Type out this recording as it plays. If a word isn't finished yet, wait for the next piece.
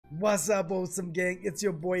What's up, awesome gang? It's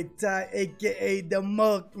your boy Ty, aka the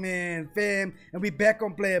Milkman, fam, and we back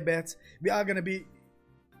on player bets. We are gonna be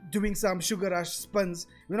doing some Sugar Rush spins.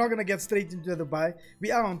 We're not gonna get straight into the buy.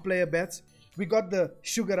 We are on player bets. We got the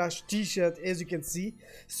Sugar Rush t-shirt, as you can see.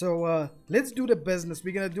 So let's do the business.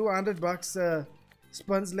 We're gonna do $100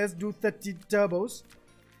 spins. Let's do 30 turbos,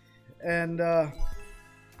 and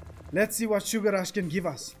let's see what Sugar Rush can give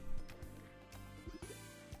us.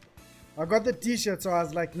 I got the t-shirt, so I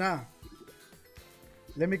was like, nah,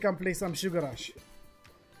 let me come play some Sugar Rush.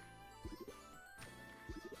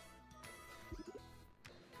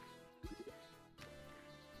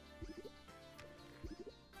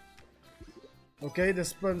 Okay, the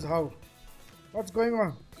spins, how? What's going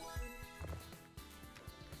on?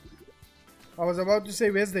 I was about to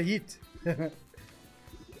say, where's the heat?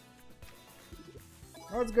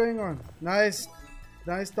 What's going on? Nice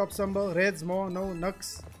top symbol. Reds more, no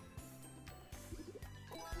nucks.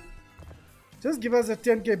 Just give us a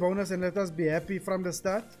 10k bonus and let us be happy from the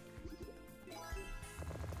start.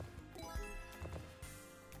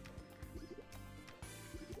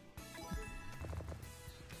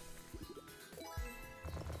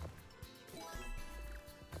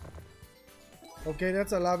 Okay,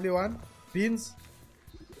 that's a lovely one. Beans.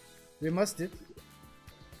 We missed it.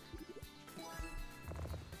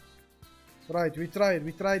 Right, we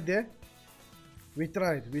tried there. We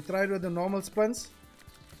tried with the normal spins.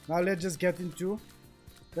 Now let's just get into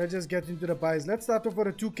the buys. Let's start off with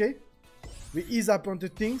a 2k. We ease up onto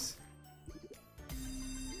things.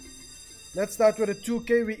 Let's start with a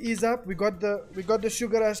 2k. We ease up. We got the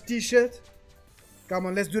Sugar Rush t-shirt. Come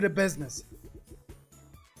on, let's do the business.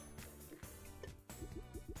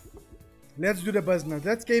 Let's do the business.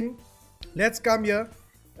 Let's come here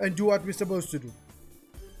and do what we're supposed to do.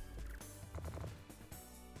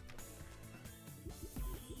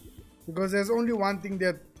 Because there's only one thing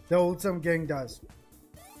that the wholesome gang does,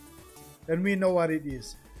 and we know what it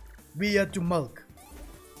is. We here to milk.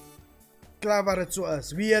 Klaar to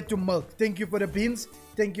us. We here to milk. Thank you for the beans.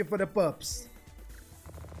 Thank you for the purps.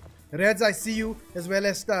 Reds, I see you, as well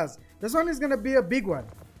as stars. This one is gonna be a big one.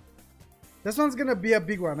 This one's gonna be a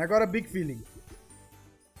big one. I got a big feeling.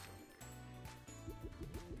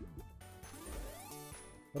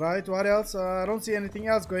 Right, what else? I don't see anything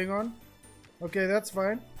else going on. Okay, that's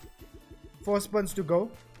fine. 4 spins to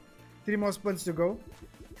go. 3 more spins to go.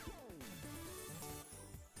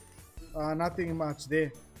 Nothing much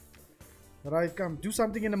there. Right, come. Do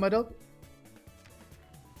something in the middle.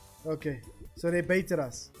 Okay. So they baited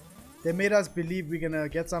us. They made us believe we're gonna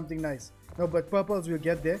get something nice. No, but purples will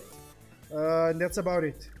get there. And that's about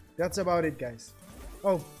it. That's about it, guys.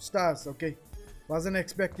 Oh, stars. Okay. Wasn't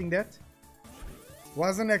expecting that.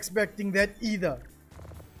 Wasn't expecting that either.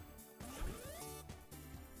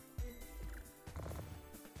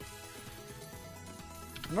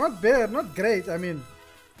 Not bad, not great. I mean,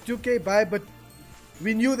 2k buy, but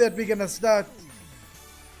we knew that we're gonna start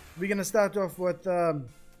off with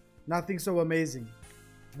nothing so amazing.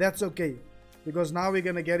 That's okay, because now we're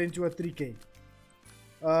gonna get into a 3k.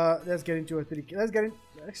 Let's get into a 3k. Let's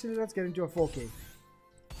get into a 4k.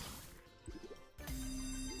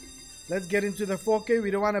 Let's get into the 4k. We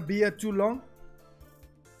don't want to be here too long.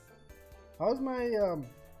 How's my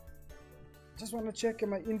just want to check,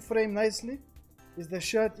 am I in frame nicely? Is the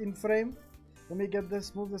shirt in frame? Let me get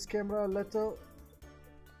this, move this camera a little.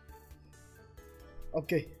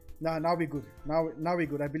 Okay, now we're good. Now we're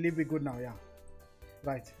good. I believe we're good now, yeah.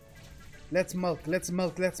 Right. Let's milk.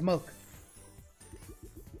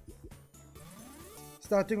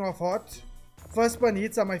 Starting off hot. First one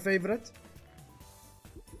hits are my favorite.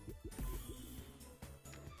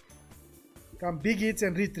 Come, big hits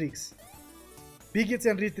and retricks. Big hits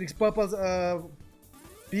and retricks. Purples,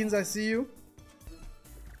 beans, I see you.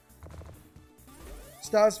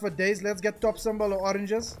 Stars for days. Let's get top symbol or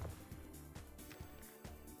oranges.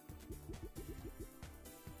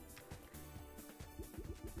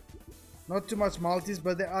 Not too much multis,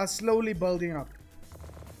 but they are slowly building up.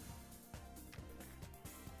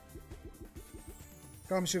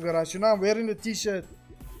 Come, Sugar Rush. You know, I'm wearing the t-shirt.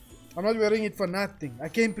 I'm not wearing it for nothing. I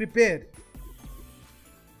came prepared.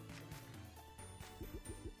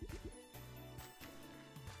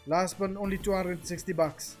 Last one, only 260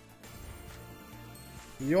 bucks.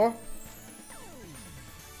 Yo.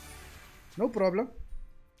 No problem.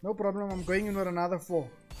 No problem. I'm going in with another 4.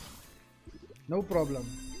 No problem.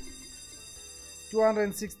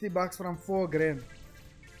 260 bucks from 4 grand.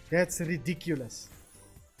 That's ridiculous.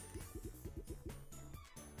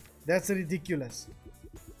 That's ridiculous.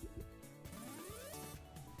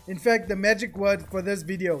 In fact, the magic word for this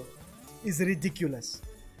video is ridiculous.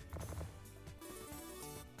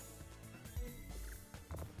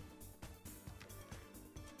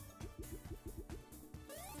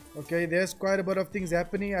 Okay, there's quite a bit of things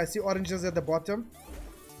happening. I see oranges at the bottom.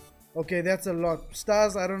 Okay, that's a lot.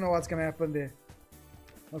 Stars, I don't know what's gonna happen there.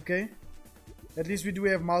 Okay, at least we do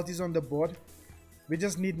have multis on the board. We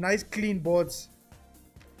just need nice clean boards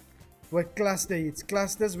with cluster hits.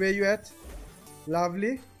 Clusters, where you at?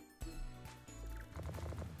 Lovely.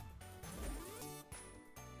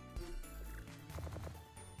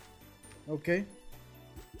 Okay,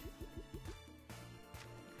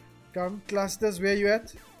 come clusters, where you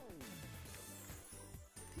at?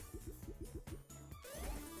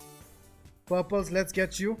 Purples, let's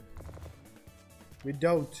get you. We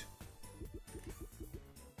don't.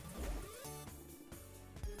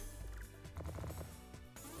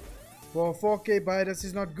 For 4K buy, this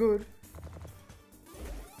is not good.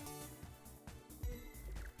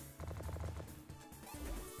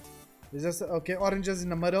 Is this okay? Oranges in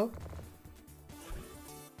the middle.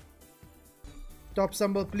 Top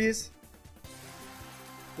symbol, please.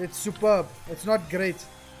 It's superb. It's not great.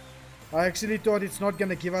 I actually thought it's not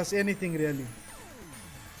gonna give us anything really.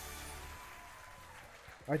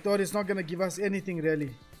 I thought it's not gonna give us anything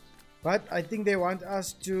really. But I think they want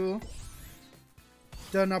us to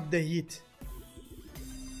turn up the heat.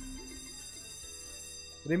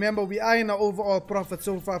 Remember, we are in our overall profit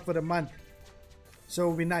so far for the month. So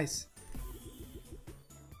it'll be nice.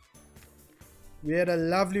 We had a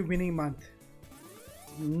lovely winning month.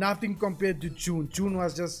 Nothing compared to June. June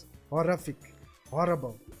was just horrific.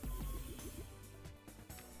 Horrible.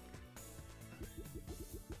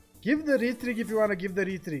 Give the retrig if you want to give the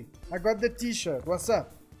retrig. I got the t-shirt. What's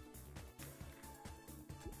up?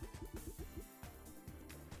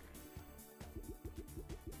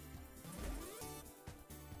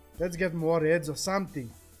 Let's get more reds or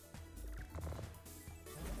something.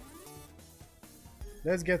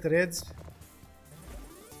 Let's get reds.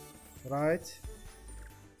 Right.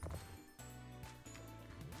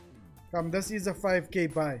 Come, this is a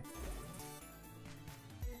 5K buy.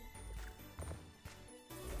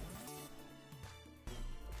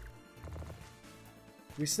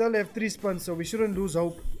 We still have 3 spins, so we shouldn't lose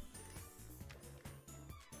hope.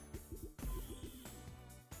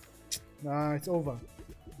 Nah, it's over.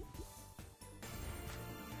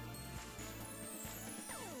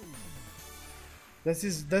 This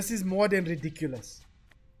is more than ridiculous.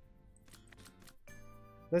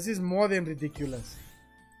 This is more than ridiculous.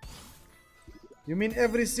 You mean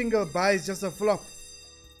every single buy is just a flop?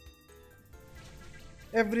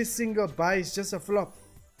 Every single buy is just a flop.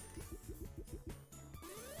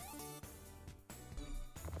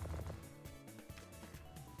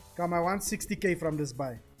 Come, I want 60K from this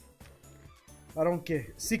buy. I don't care.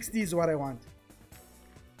 60 is what I want.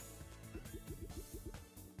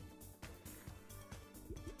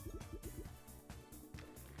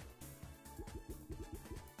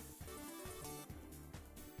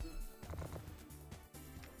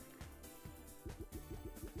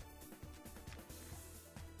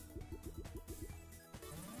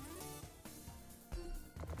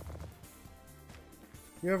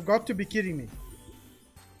 You have got to be kidding me.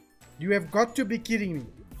 You have got to be kidding me.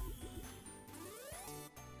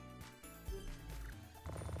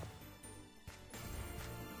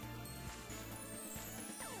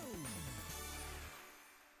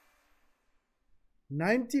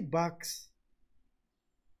 $90.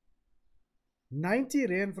 90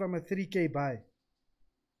 rand from a 3K buy.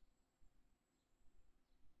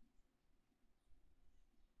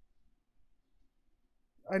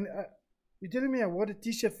 And you're telling me I bought a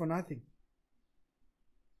t-shirt for nothing?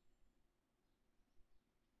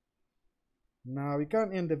 No, we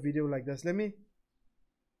can't end the video like this. Let me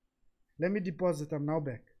deposit. I'm now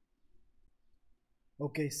back.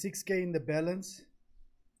 Okay, 6K in the balance.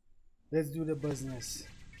 Let's do the business.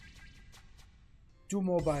 2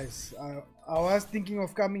 more buys. I was thinking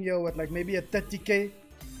of coming here with like maybe a 30K,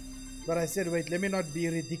 but I said wait, let me not be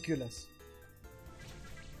ridiculous.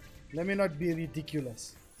 Let me not be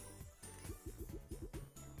ridiculous.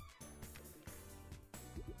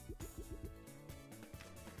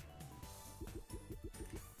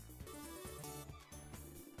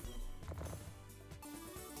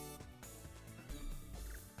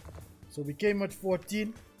 So we came at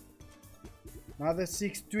 14. Another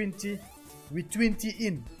 620. We 20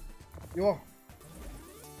 in. Yo.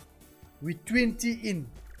 We 20 in.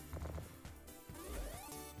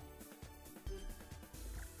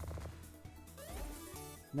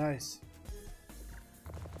 Nice.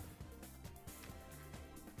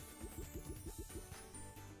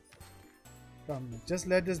 Come, just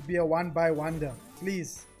let this be a one by wonder,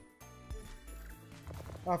 please.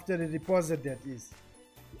 After the deposit, that is.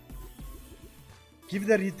 Give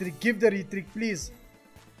the retrig, please.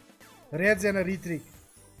 Reds and a retrig.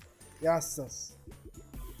 Yes, sis.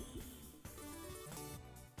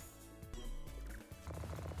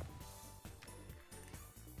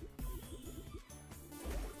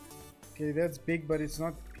 Okay, that's big, but it's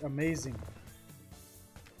not amazing.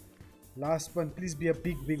 Last one, please be a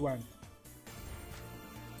big one.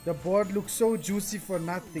 The board looks so juicy for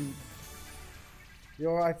nothing.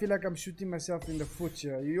 Yo, I feel like I'm shooting myself in the foot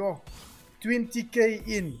here. Yo, 20k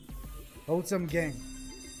in. Wholesome gang.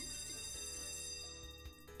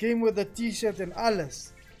 Came with a t-shirt and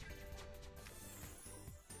alles.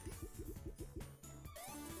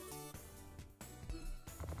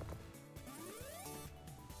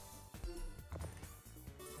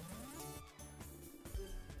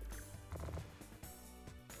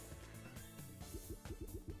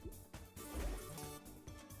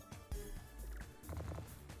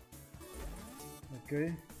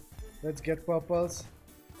 Okay, let's get purples.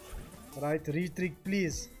 Right, retrick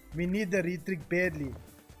please. We need the retrick badly.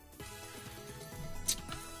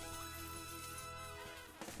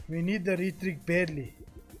 We need the retrick badly.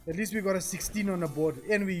 At least we got a 16 on the board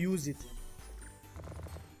and we use it.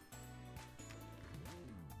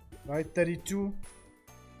 Right, 32.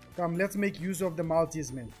 Come, let's make use of the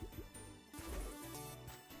multis, man.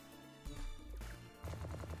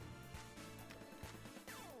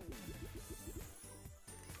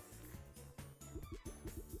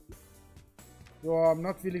 Yo, I'm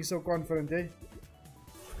not feeling so confident, eh?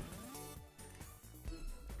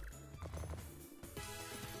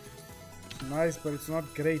 It's nice, but it's not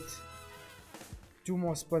great. 2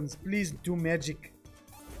 more spins. Please do magic.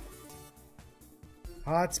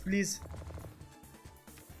 Hearts, please.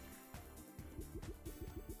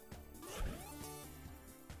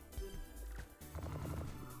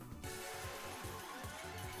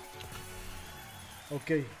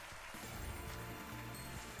 Okay.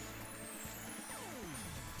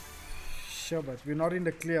 Sure, but we're not in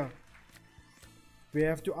the clear. We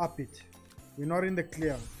have to up it. We're not in the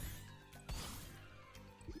clear.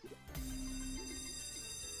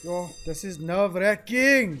 Yo, this is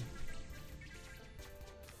nerve-wracking.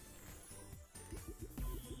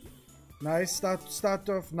 Nice, start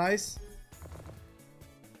off nice.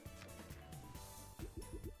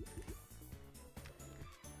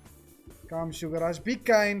 Come, Sugar Rush, be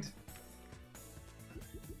kind.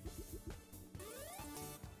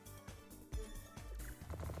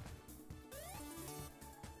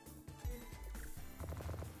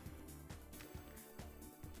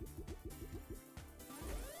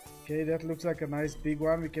 Okay, that looks like a nice big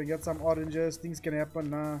one. We can get some oranges. Things can happen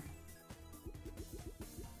now.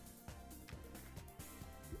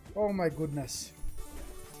 Oh my goodness.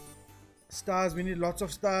 Stars, we need lots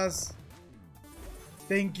of stars.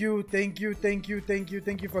 Thank you, thank you, thank you, thank you,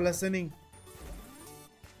 thank you for listening.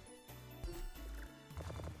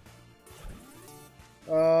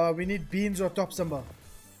 We need beans or top samba.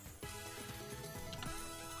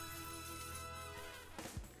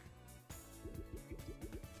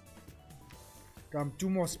 Come, 2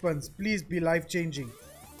 more spins. Please be life-changing.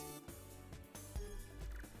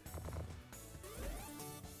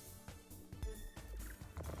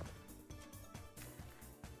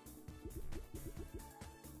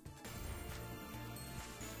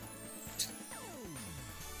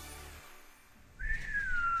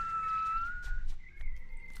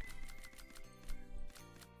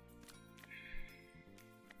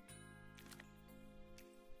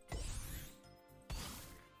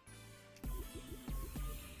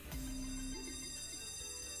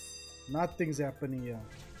 Nothing's happening here.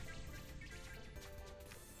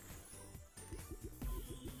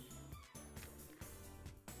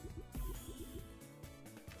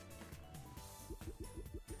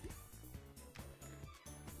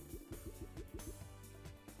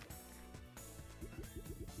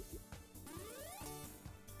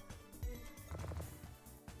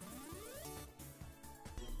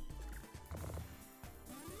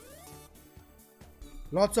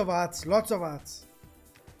 Lots of hearts, lots of hearts.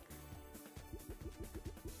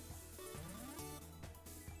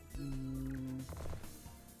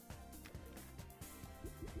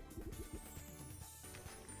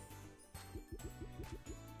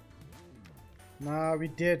 Nah, we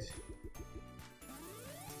did.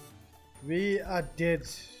 We are dead.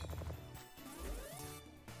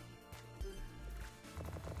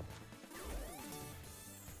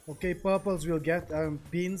 Okay, purples we'll get.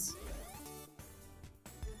 Beans.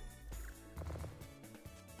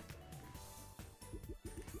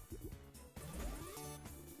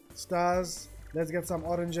 Stars. Let's get some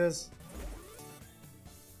oranges.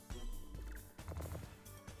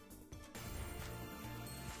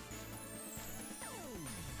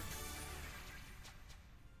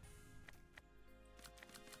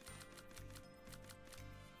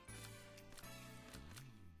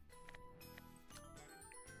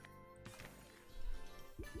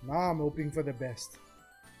 Now I'm hoping for the best.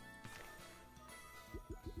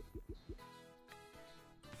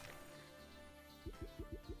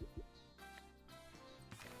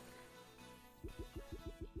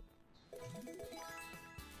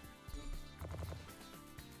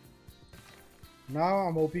 Now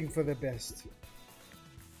I'm hoping for the best.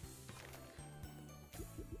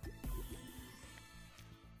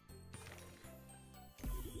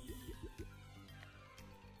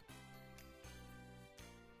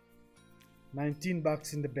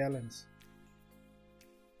 $19 in the balance.